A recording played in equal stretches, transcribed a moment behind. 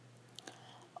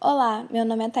Olá, meu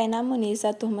nome é Tainá Muniz,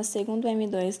 da turma 2º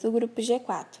M2 do grupo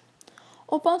G4.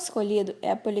 O ponto escolhido é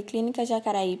a Policlínica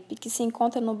Jacaraípe, que se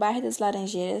encontra no bairro das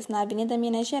Laranjeiras, na Avenida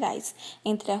Minas Gerais,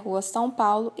 entre a Rua São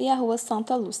Paulo e a Rua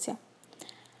Santa Lúcia.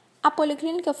 A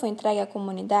policlínica foi entregue à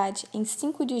comunidade em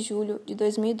 5 de julho de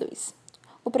 2002.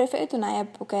 O prefeito na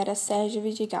época era Sérgio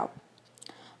Vidigal.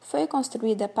 Foi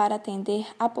construída para atender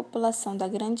a população da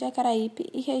Grande Jacaraípe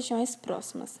e regiões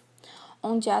próximas,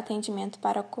 onde há atendimento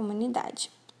para a comunidade.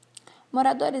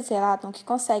 Moradores relatam que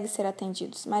conseguem ser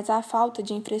atendidos, mas há falta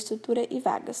de infraestrutura e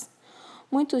vagas.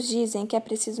 Muitos dizem que é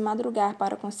preciso madrugar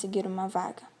para conseguir uma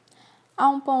vaga. Há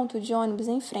um ponto de ônibus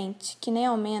em frente, que nem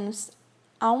ao menos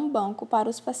há um banco para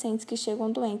os pacientes que chegam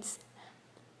doentes,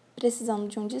 precisando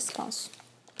de um descanso.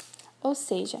 Ou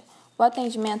seja, o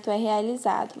atendimento é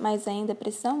realizado, mas ainda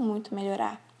precisa muito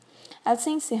melhorar.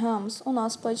 Assim encerramos o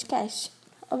nosso podcast.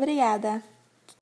 Obrigada!